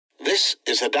This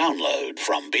is a download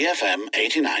from BFM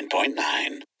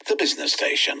 89.9, the business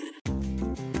station.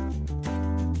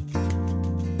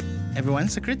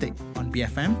 Everyone's a Critic on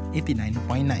BFM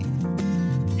 89.9.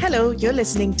 Hello, you're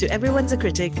listening to Everyone's a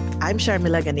Critic. I'm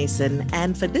Sharmila Ganesan,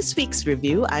 and for this week's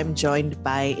review, I'm joined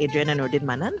by Adriana Nordin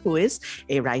Manan, who is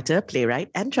a writer, playwright,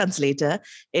 and translator.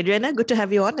 Adriana, good to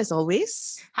have you on as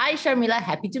always. Hi, Sharmila.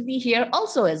 Happy to be here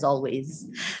also as always.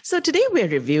 So today we're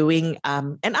reviewing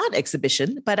an art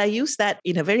exhibition, but I use that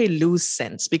in a very loose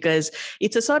sense because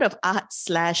it's a sort of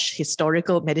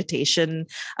art/historical meditation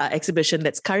exhibition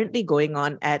that's currently going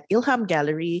on at Ilham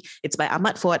Gallery. It's by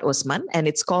Ahmad Fuad Osman, and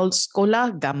it's called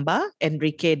Sekolah Gamba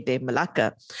Enrique de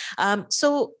Malacca.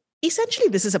 So essentially,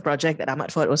 this is a project that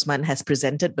Ahmad Fuad Osman has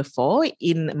presented before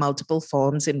in multiple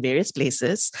forms in various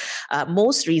places.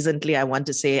 Most recently, I want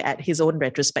to say, at his own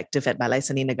retrospective at Balai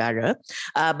Seni Negara.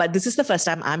 But this is the first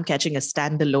time I'm catching a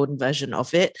standalone version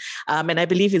of it. And I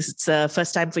believe it's the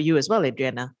first time for you as well,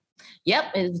 Adriana. Yep,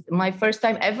 it's my first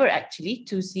time ever actually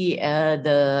to see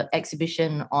the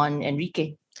exhibition on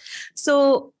Enrique.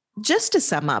 So just to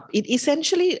sum up, it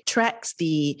essentially tracks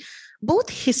the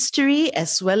both history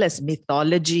as well as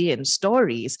mythology and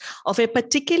stories of a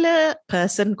particular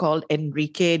person called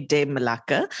Enrique de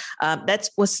Malacca.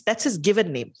 That's his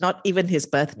given name, not even his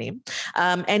birth name.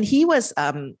 And he was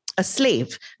a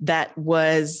slave that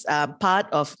was part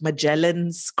of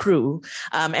Magellan's crew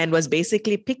and was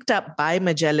basically picked up by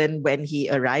Magellan when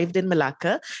he arrived in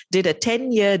Malacca, did a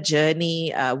 10-year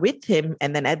journey with him,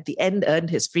 and then at the end earned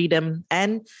his freedom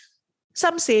and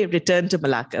some say returned to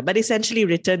Malacca, but essentially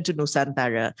returned to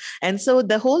Nusantara. And so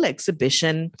the whole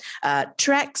exhibition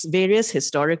tracks various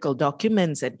historical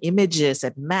documents and images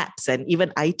and maps and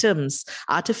even items,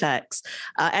 artifacts,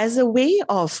 as a way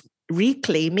of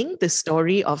reclaiming the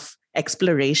story of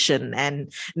exploration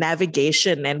and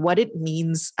navigation and what it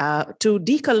means to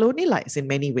decolonialize in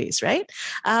many ways, right?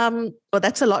 Well,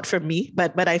 that's a lot from me,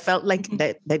 but I felt like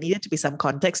that there needed to be some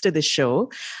context to this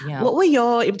show. Yeah. What were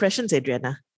your impressions,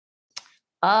 Adriana?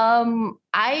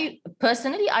 I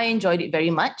personally enjoyed it very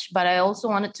much, but I also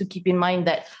wanted to keep in mind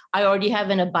that I already have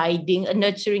a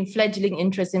nurturing, fledgling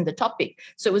interest in the topic.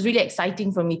 So it was really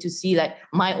exciting for me to see like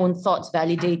my own thoughts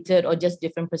validated or just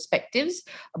different perspectives.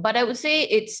 But I would say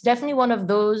it's definitely one of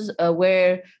those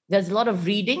where there's a lot of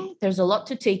reading, there's a lot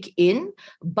to take in,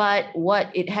 but what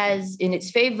it has in its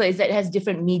favor is that it has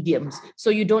different mediums. So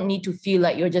you don't need to feel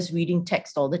like you're just reading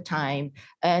text all the time.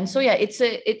 And so, yeah, it's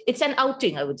an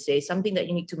outing, I would say, something that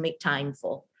you need to make time for.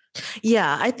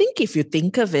 Yeah, I think if you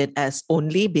think of it as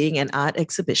only being an art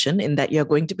exhibition in that you're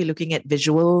going to be looking at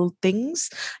visual things,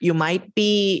 you might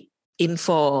be in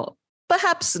for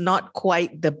perhaps not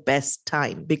quite the best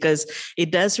time because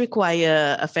it does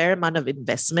require a fair amount of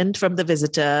investment from the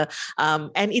visitor.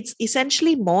 And it's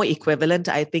essentially more equivalent,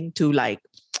 I think, to like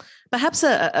perhaps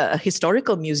a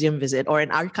historical museum visit or an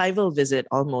archival visit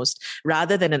almost,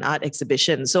 rather than an art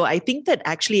exhibition. So I think that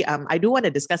actually, I do want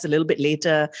to discuss a little bit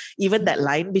later, even that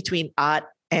line between art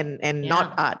and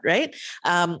not art, right?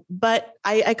 But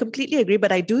I completely agree.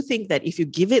 But I do think that if you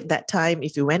give it that time,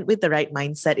 if you went with the right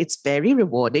mindset, it's very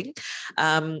rewarding.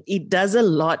 It does a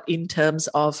lot in terms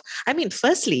of, I mean,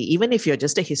 firstly, even if you're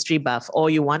just a history buff or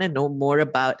you want to know more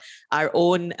about our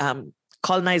own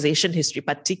colonization history,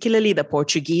 particularly the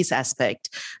Portuguese aspect.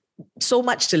 So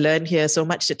much to learn here, so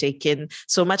much to take in,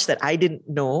 so much that I didn't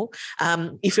know.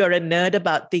 If you're a nerd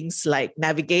about things like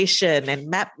navigation and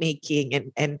map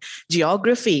making and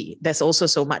geography, there's also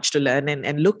so much to learn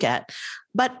and look at.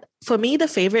 But for me, the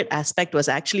favorite aspect was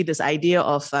actually this idea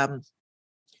of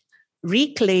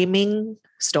reclaiming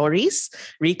stories,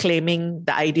 reclaiming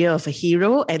the idea of a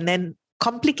hero, and then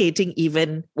complicating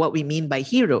even what we mean by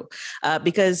hero.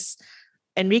 Because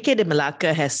Enrique de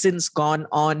Malacca has since gone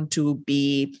on to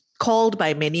be called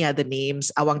by many other names,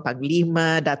 Awang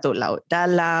Panglima, Dato' Laut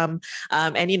Dalam,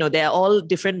 and there are all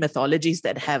different mythologies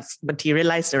that have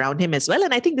materialized around him as well.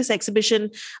 And I think this exhibition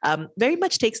very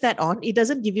much takes that on. It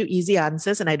doesn't give you easy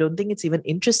answers, and I don't think it's even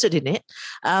interested in it.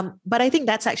 But I think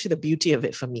that's actually the beauty of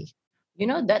it for me.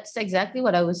 That's exactly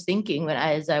what I was thinking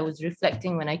as I was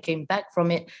reflecting when I came back from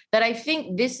it, that I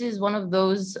think this is one of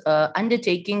those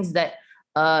undertakings that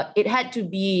it had to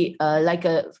be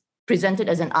presented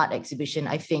as an art exhibition,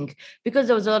 I think, because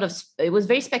there was it was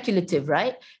very speculative,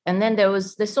 right? And then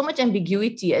there's so much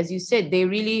ambiguity, as you said. They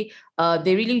really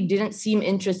They really didn't seem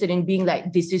interested in being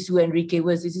like, this is who Enrique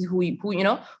was. This is who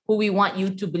we want you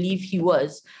to believe he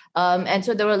was. And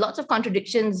so there were lots of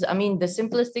contradictions. I mean, the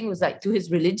simplest thing was like to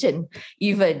his religion,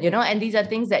 even, and these are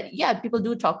things that, people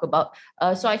do talk about.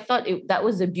 So I thought that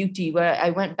was the beauty, where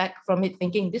I went back from it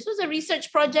thinking this was a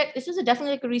research project. This was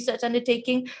definitely like a research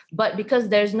undertaking, but because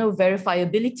there's no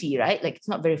verifiability, right? Like it's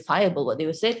not verifiable what they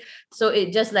were saying. So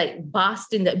it just like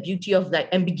basked in that beauty of like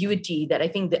ambiguity that I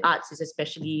think the arts is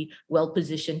especially well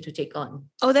positioned to take on.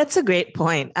 Oh, that's a great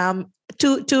point.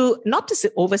 To not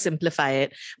to oversimplify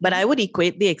it, but I would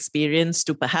equate the experience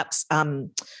to perhaps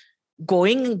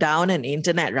going down an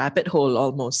internet rabbit hole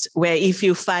almost, where if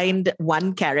you find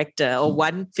one character or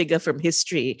one figure from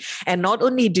history, and not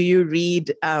only do you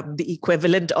read the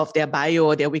equivalent of their bio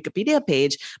or their Wikipedia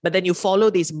page, but then you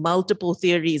follow these multiple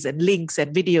theories and links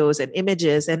and videos and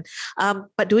images, and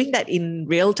but doing that in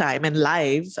real time and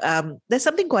live, there's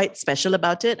something quite special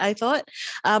about it, I thought.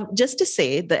 Just to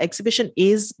say, the exhibition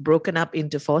is broken up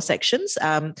into 4 sections,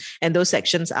 and those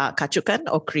sections are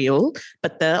Kacukan or Creole,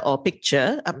 Peta or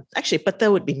Picture. Actually,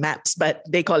 Peta would be maps, but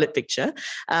they call it picture.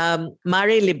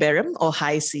 Mare Liberum or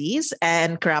High Seas,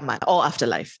 and Keramat or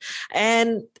Afterlife.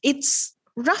 And it's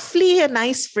roughly a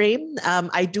nice frame.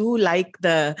 I do like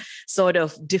the sort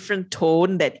of different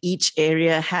tone that each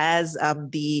area has,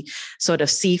 the sort of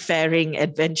seafaring,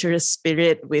 adventurous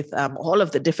spirit with all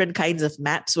of the different kinds of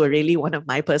maps were really one of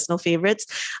my personal favorites.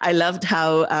 I loved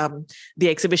how the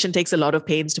exhibition takes a lot of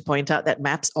pains to point out that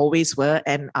maps always were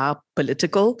and are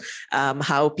political,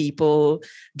 how people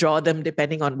draw them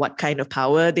depending on what kind of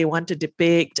power they want to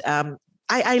depict.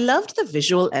 I loved the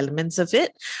visual elements of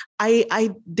it.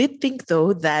 I did think,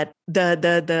 though, that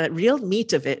the real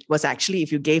meat of it was actually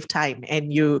if you gave time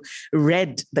and you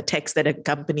read the text that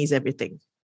accompanies everything.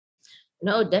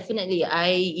 No, definitely.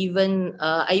 I even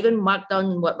marked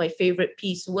down what my favorite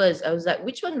piece was. I was like,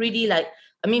 which one really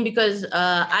because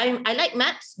I like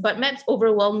maps, but maps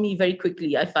overwhelm me very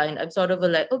quickly. I find I'm sort of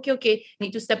okay,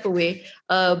 need to step away.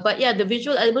 But yeah, the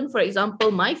visual element, for example,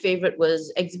 my favorite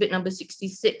was exhibit number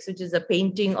 66, which is a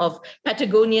painting of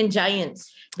Patagonian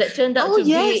giants that turned out to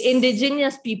be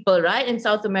indigenous people, right, in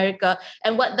South America.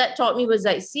 And what that taught me was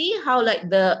see how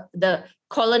the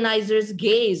colonizers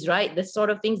gaze, right? The sort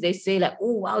of things they say, like,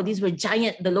 oh, wow, these were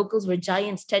giant, the locals were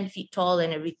giants, 10 feet tall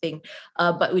and everything,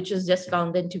 but which was just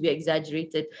found then to be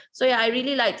exaggerated. So yeah, I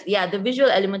really liked, the visual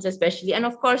elements especially. And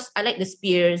of course, I like the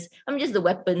spears, just the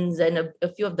weapons and a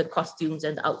few of the costumes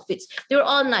and the outfits. They were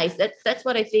all nice. That's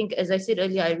what I think, as I said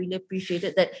earlier, I really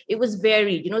appreciated that it was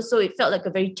varied, so it felt like a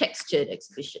very textured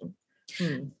exhibition.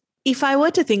 If I were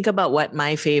to think about what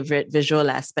my favorite visual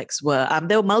aspects were,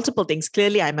 there were multiple things.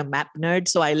 Clearly, I'm a map nerd,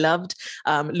 so I loved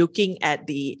looking at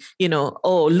the,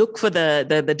 look for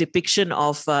the depiction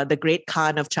of the Great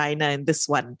Khan of China in this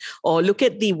one, or look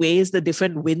at the ways the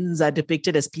different winds are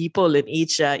depicted as people in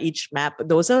each map.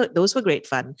 Those were great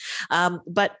fun.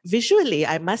 But visually,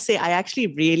 I must say, I actually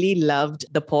really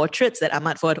loved the portraits that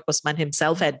Ahmad Fuad Osman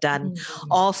himself had done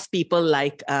of people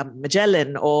like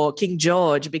Magellan or King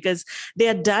George, because they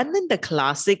are done in the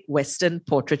classic Western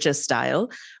portraiture style,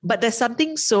 but there's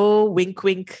something so wink,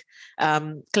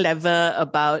 clever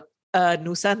about a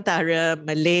Nusantara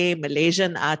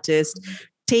Malaysian artist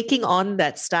taking on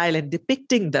that style and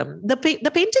depicting them. The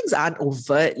paintings aren't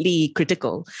overtly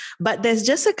critical, but there's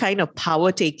just a kind of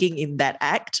power taking in that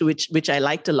act, which I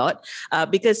liked a lot,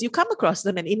 because you come across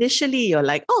them and initially you're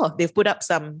like, oh, they've put up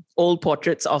some old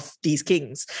portraits of these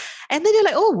kings. And then you're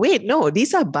like, oh, wait, no,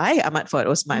 these are by Ahmad Fuad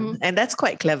Osman. And that's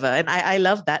quite clever. And I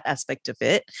love that aspect of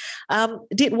it.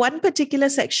 Did one particular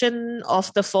section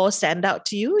of the 4 stand out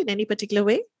to you in any particular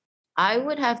way? I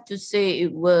would have to say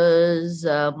it was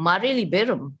Mare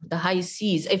Liberum, the High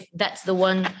Seas, if that's the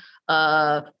one,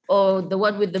 or the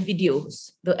one with the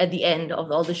videos at the end of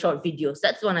all the short videos.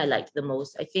 That's the one I liked the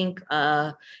most. I think,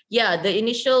 the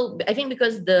initial, I think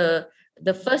because the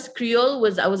first Creole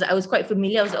was, I was quite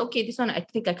familiar. I was like, okay, this one I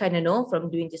think I kind of know from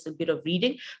doing just a bit of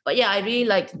reading. But yeah, I really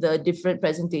liked the different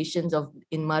presentations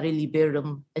in Mare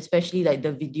Liberum, especially like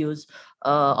the videos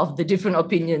of the different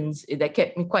opinions that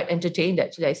kept me quite entertained.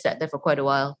 Actually, I sat there for quite a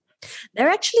while. There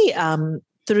are actually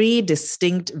 3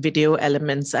 distinct video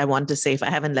elements, I want to say, if I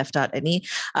haven't left out any.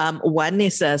 One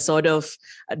is a sort of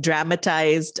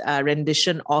dramatized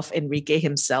rendition of Enrique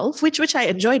himself, which I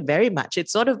enjoyed very much.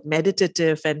 It's sort of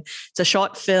meditative and it's a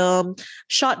short film,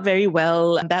 shot very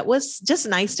well. That was just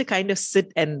nice to kind of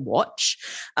sit and watch.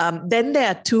 Then there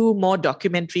are 2 more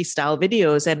documentary style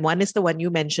videos, and one is the one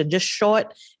you mentioned, just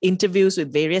short interviews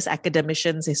with various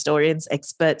academicians, historians,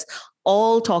 experts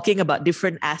all talking about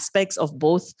different aspects of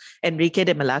both Enrique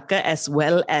de Malacca as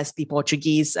well as the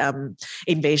Portuguese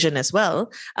invasion as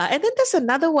well. And then there's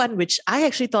another one which I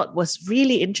actually thought was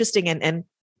really interesting, and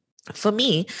for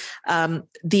me,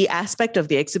 the aspect of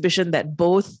the exhibition that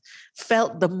both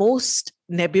felt the most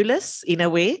nebulous in a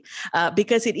way,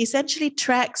 because it essentially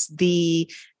tracks the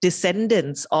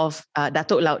descendants of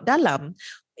Datuk Laut Dalam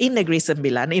in Negeri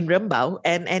Sembilan, in Rembau,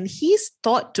 and he's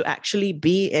thought to actually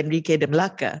be Enrique de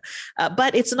Malacca.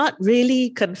 But it's not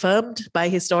really confirmed by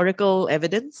historical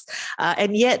evidence.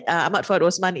 And yet, Ahmad Fuad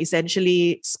Osman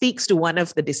essentially speaks to one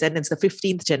of the descendants, the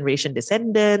 15th generation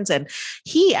descendants, and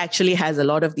he actually has a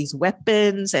lot of these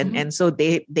weapons, and so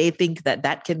they think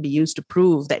that can be used to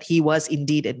prove that he was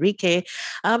indeed Enrique.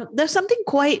 There's something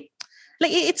quite,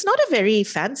 like, it's not a very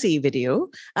fancy video,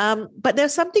 but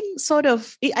there's something sort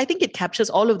of, I think it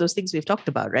captures all of those things we've talked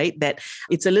about, right? That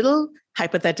it's a little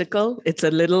hypothetical. It's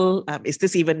a little, is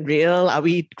this even real? Are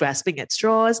we grasping at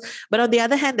straws? But on the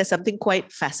other hand, there's something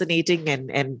quite fascinating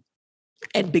and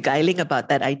beguiling about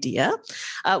that idea.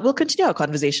 We'll continue our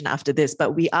conversation after this,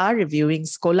 but we are reviewing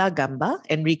Sekolah Gambar,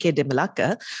 Enrique de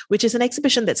Malacca, which is an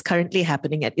exhibition that's currently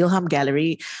happening at Ilham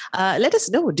Gallery. Let us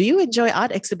know, do you enjoy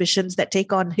art exhibitions that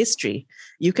take on history?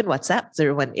 You can WhatsApp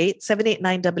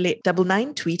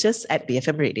 018-789-8899, tweet us at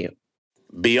BFM Radio.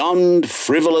 Beyond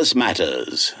Frivolous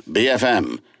Matters,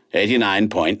 BFM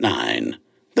 89.9,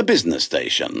 the business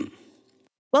station.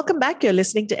 Welcome back. You're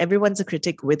listening to Everyone's a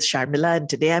Critic with Sharmila, and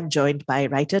today I'm joined by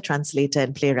writer, translator,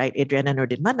 and playwright Adriana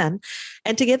Nordin Manan.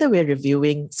 And together we're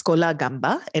reviewing Sekolah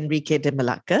Gambar, Enrique de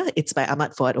Malacca. It's by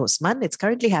Ahmad Fuad Osman. It's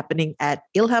currently happening at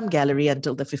Ilham Gallery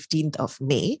until the 15th of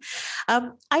May.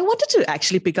 I wanted to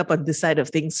actually pick up on this side of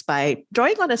things by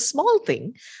drawing on a small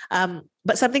thing,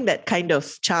 but something that kind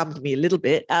of charmed me a little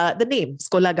bit, the name,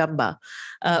 Sekolah Gambar,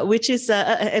 which is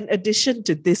an addition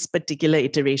to this particular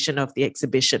iteration of the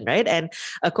exhibition, right? And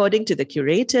according to the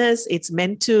curators, it's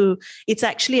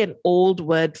actually an old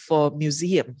word for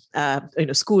museum,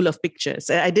 school of pictures.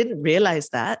 I didn't realize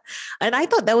that. And I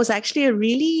thought that was actually a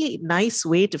really nice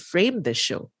way to frame this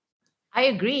show. I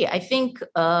agree. I think,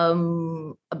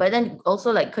 but then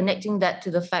also like connecting that to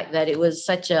the fact that it was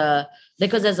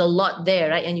because there's a lot there,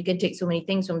 right? And you can take so many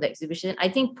things from the exhibition. I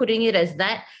think putting it as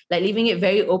that, like leaving it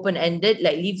very open-ended,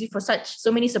 like leaves you for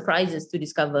so many surprises to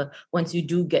discover once you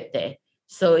do get there.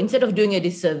 So instead of doing a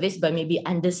disservice by maybe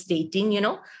understating,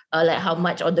 like how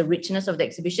much or the richness of the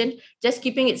exhibition, just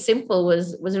keeping it simple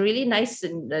was a really nice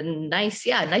nice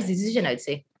decision, I'd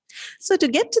say. So to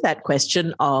get to that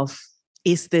question of,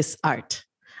 is this art?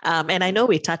 And I know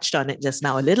we touched on it just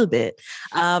now a little bit.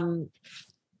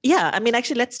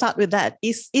 Actually, let's start with that.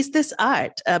 Is this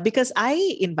art? Because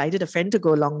I invited a friend to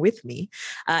go along with me,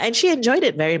 and she enjoyed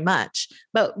it very much.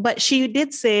 But she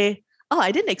did say, "Oh,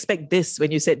 I didn't expect this when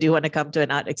you said, do you want to come to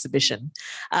an art exhibition?"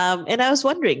 And I was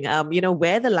wondering,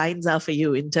 where the lines are for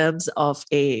you in terms of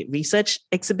a research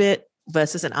exhibit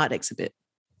versus an art exhibit.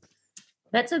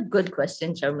 That's a good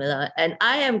question, Sharmila. And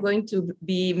I am going to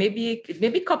be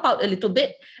maybe cop out a little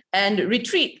bit and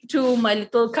retreat to my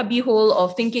little cubbyhole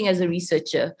of thinking as a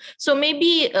researcher. So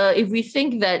maybe if we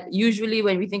think that usually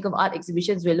when we think of art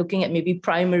exhibitions, we're looking at maybe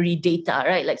primary data,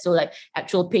 right? Like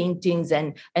actual paintings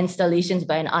and installations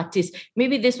by an artist.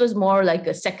 Maybe this was more like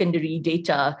a secondary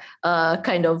data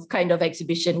kind of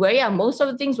exhibition where, most of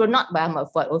the things were not by Ahmad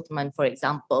Fuad Osman, for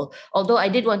example. Although I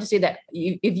did want to say that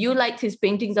if you liked his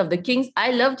paintings of the kings, I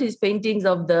loved his paintings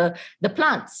of the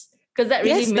plants, because that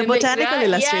really the botanical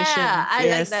illustrations. Yeah, I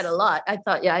like that a lot. I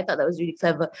thought that was really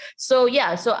clever. So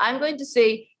I'm going to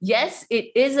say, yes, it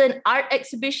is an art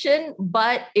exhibition,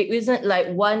 but it isn't like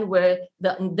one where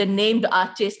the named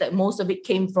artist, that most of it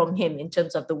came from him in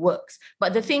terms of the works.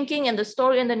 But the thinking and the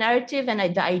story and the narrative and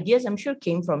the ideas, I'm sure,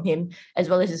 came from him as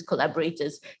well as his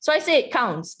collaborators. So I say it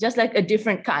counts, just like a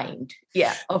different kind,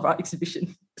 of art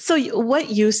exhibition. So what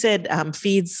you said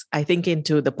feeds, I think,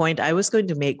 into the point I was going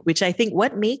to make, which I think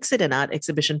what makes it an art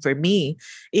exhibition for me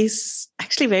is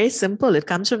actually very simple. It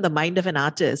comes from the mind of an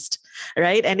artist,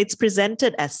 right? And it's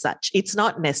presented as such. It's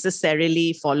not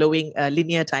necessarily following a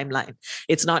linear timeline.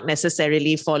 It's not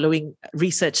necessarily following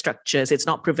research structures. It's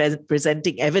not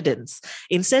presenting evidence.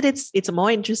 Instead, it's more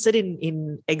interested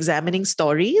in examining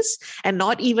stories, and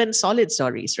not even solid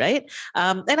stories, right?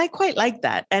 And I quite like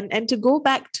that. And to go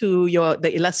back to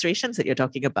the illustrations that you're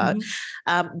talking about,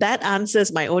 that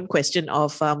answers my own question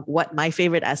of what my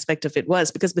favorite aspect of it was,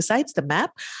 because besides the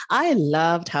map, I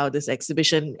loved how this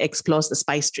exhibition explores the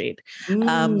spice trade.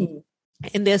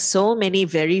 And there's so many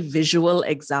very visual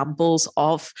examples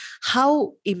of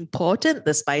how important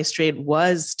the spice trade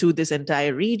was to this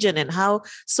entire region, and how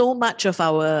so much of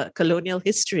our colonial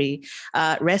history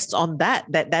rests on that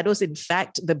was in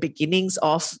fact the beginnings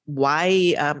of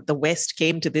why the West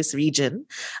came to this region,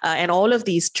 and all of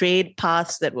these trade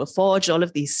paths that were forged, all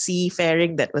of these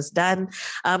seafaring that was done.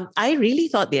 I really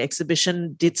thought the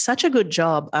exhibition did such a good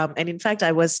job. And in fact,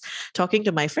 I was talking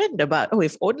to my friend about,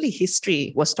 if only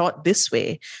history was taught this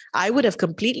way, I would have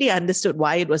completely understood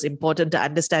why it was important to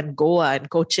understand Goa and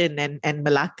Cochin and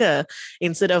Malacca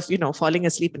instead of, falling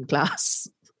asleep in class.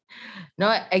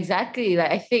 No, exactly.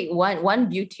 Like, I think one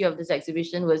beauty of this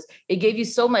exhibition was it gave you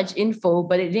so much info,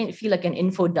 but it didn't feel like an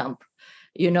info dump.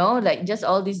 Like just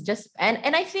all these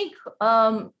and I think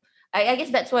I guess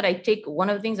that's what one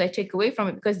of the things I take away from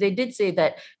it, because they did say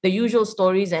that the usual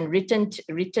stories and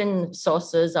written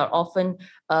sources are often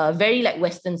very like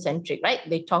Western centric, right?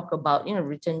 They talk about,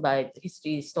 written by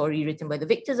history, story written by the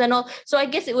victors and all. So I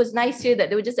guess it was nice here that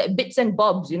they were just like bits and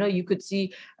bobs, you could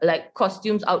see like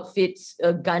costumes, outfits,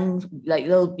 gun, like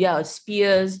little,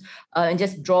 spears, and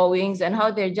just drawings, and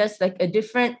how they're just like a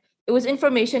different, it was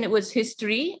information, it was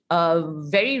history,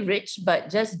 very rich, but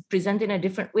just presented in a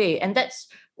different way. And that's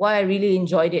why I really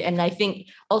enjoyed it. And I think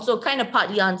also kind of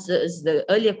partly answers the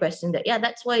earlier question that,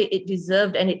 that's why it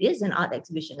deserved, and it is an art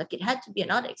exhibition. Like, it had to be an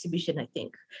art exhibition, I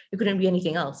think. It couldn't be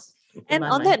anything else. And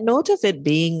on that note of it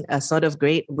being a sort of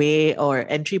great way or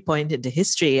entry point into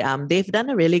history, they've done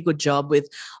a really good job with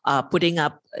putting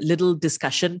up little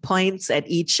discussion points at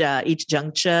each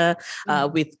juncture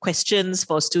with questions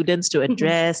for students to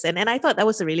address. And I thought that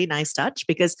was a really nice touch,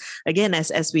 because again,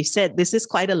 as we said, this is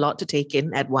quite a lot to take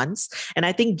in at once. And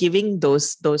I think giving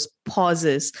those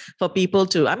pauses for people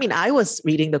to, I was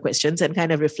reading the questions and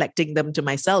kind of reflecting them to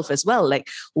myself as well. Like,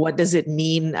 what does it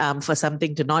mean for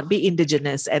something to not be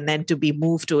indigenous and then to be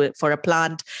moved to it, for a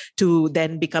plant to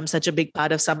then become such a big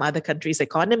part of some other country's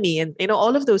economy, and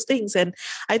all of those things. And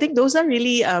I think those are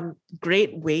really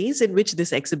great ways in which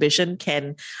this exhibition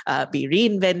can be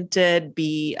reinvented,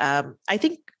 be I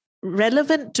think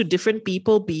relevant to different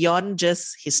people beyond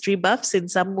just history buffs in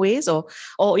some ways, or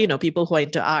people who are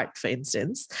into art, for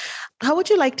instance. How would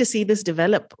you like to see this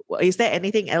develop? Is there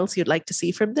anything else you'd like to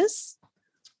see from this?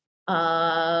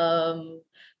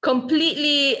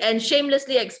 Completely and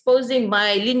shamelessly exposing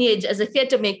my lineage as a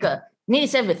theatre maker.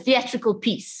 Needs to have a theatrical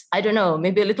piece. I don't know,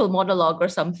 maybe a little monologue or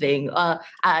something.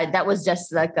 That was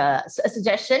just like a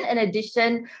suggestion, an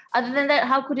addition. Other than that,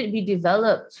 how could it be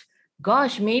developed?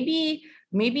 Gosh, maybe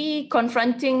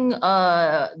confronting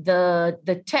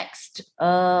the text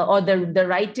or the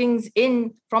writings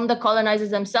from the colonizers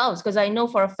themselves, because I know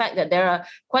for a fact that there are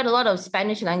quite a lot of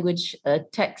Spanish language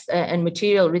text and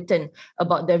material written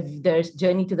about their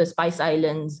journey to the Spice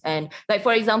Islands. And like,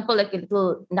 for example, like a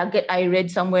little nugget I read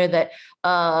somewhere that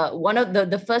one of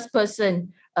the first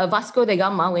person, Vasco da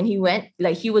Gama, when he went,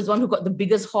 like, he was one who got the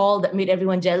biggest haul that made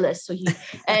everyone jealous. So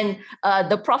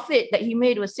the profit that he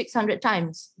made was 600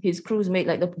 times his cruise made,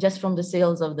 like just from the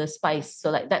sales of the spice. So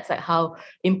like, that's like how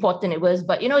important it was.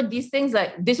 But these things,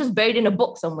 like, this was buried in a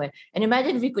book somewhere. And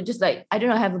imagine if we could just, like, I don't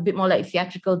know, have a bit more like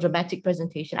theatrical, dramatic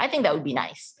presentation. I think that would be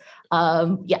nice.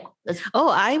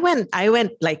 I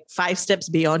went like 5 steps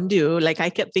beyond you. Like, I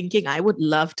kept thinking I would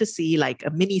love to see like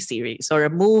a mini series or a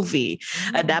movie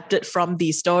adapted from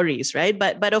these stories, right?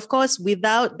 But of course,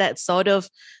 without that sort of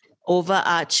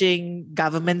overarching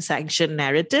government sanctioned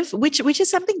narrative, which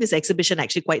is something this exhibition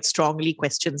actually quite strongly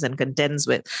questions and contends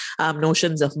with,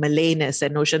 notions of Malayness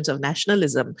and notions of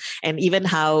nationalism, and even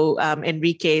how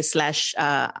Enrique /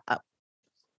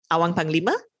 Awang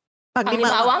Panglima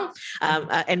Awang?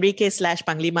 Enrique /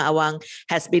 Panglima Awang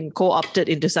has been co-opted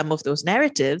into some of those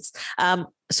narratives.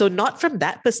 So not from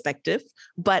that perspective,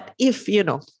 but if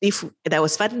there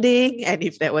was funding and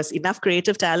if there was enough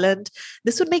creative talent,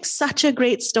 this would make such a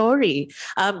great story.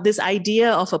 This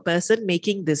idea of a person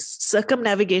making this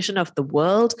circumnavigation of the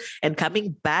world and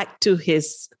coming back to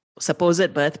his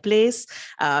supposed birthplace,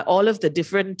 all of the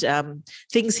different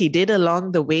things he did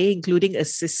along the way, including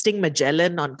assisting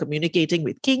Magellan on communicating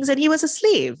with kings, and he was a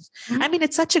slave. Mm-hmm.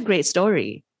 It's such a great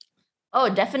story. Oh,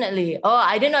 definitely. Oh,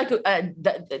 I didn't know I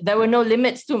could, there were no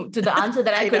limits to the answer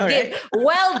that I could give. Right?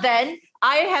 Well, then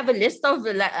I have a list of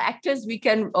actors we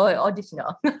can audition.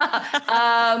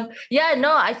 I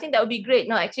think that would be great.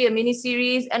 No, actually a mini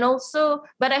series, and also,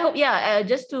 but I hope,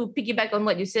 just to piggyback on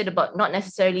what you said about not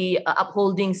necessarily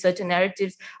upholding certain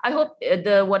narratives, I hope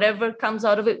the whatever comes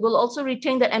out of it will also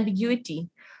retain that ambiguity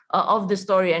of the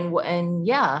story, and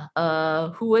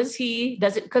who was he?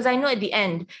 Does it? Because I know at the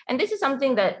end, and this is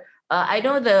something that I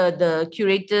know the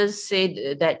curators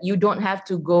said that you don't have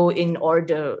to go in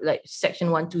order, like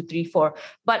section 1, 2, 3, 4.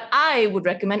 But I would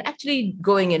recommend actually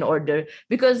going in order,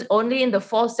 because only in the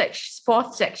fourth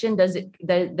section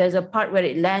there's a part where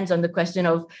it lands on the question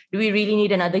of, do we really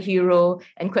need another hero,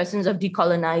 and questions of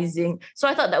decolonizing. So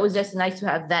I thought that was just nice to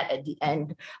have that at the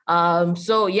end.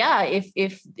 So yeah, if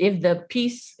the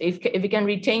piece, if we can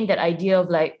retain that idea of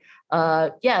like,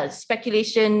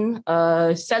 speculation,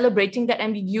 celebrating that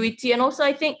ambiguity, and also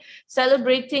I think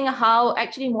celebrating how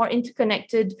actually more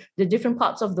interconnected the different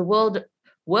parts of the world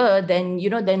were than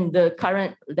the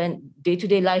current, than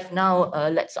day-to-day life now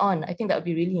lets on. I think that would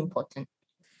be really important.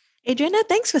 Adriana,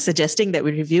 thanks for suggesting that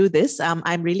we review this.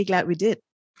 I'm really glad we did.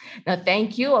 Now,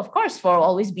 thank you, of course, for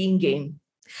always being game.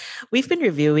 We've been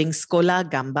reviewing Sekolah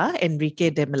Gambar, Enrique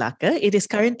de Malacca. It is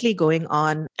currently going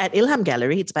on at Ilham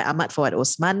Gallery. It's by Ahmad Fuad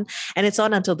Osman, and it's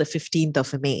on until the 15th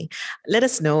of May. Let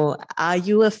us know, are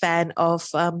you a fan of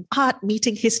art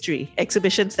meeting history,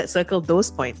 exhibitions that circle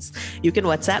those points? You can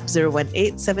WhatsApp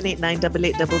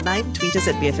 018-789-8899, tweet us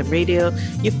at BFM Radio.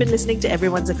 You've been listening to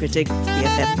Everyone's a Critic,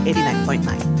 BFM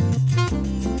 89.9.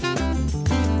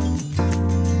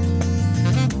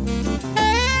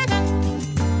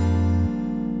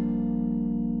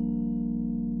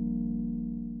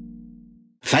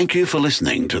 Thank you for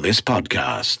listening to this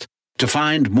podcast. To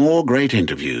find more great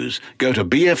interviews, go to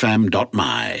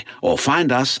bfm.my or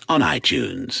find us on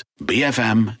iTunes.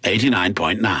 BFM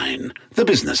 89.9, the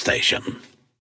business station.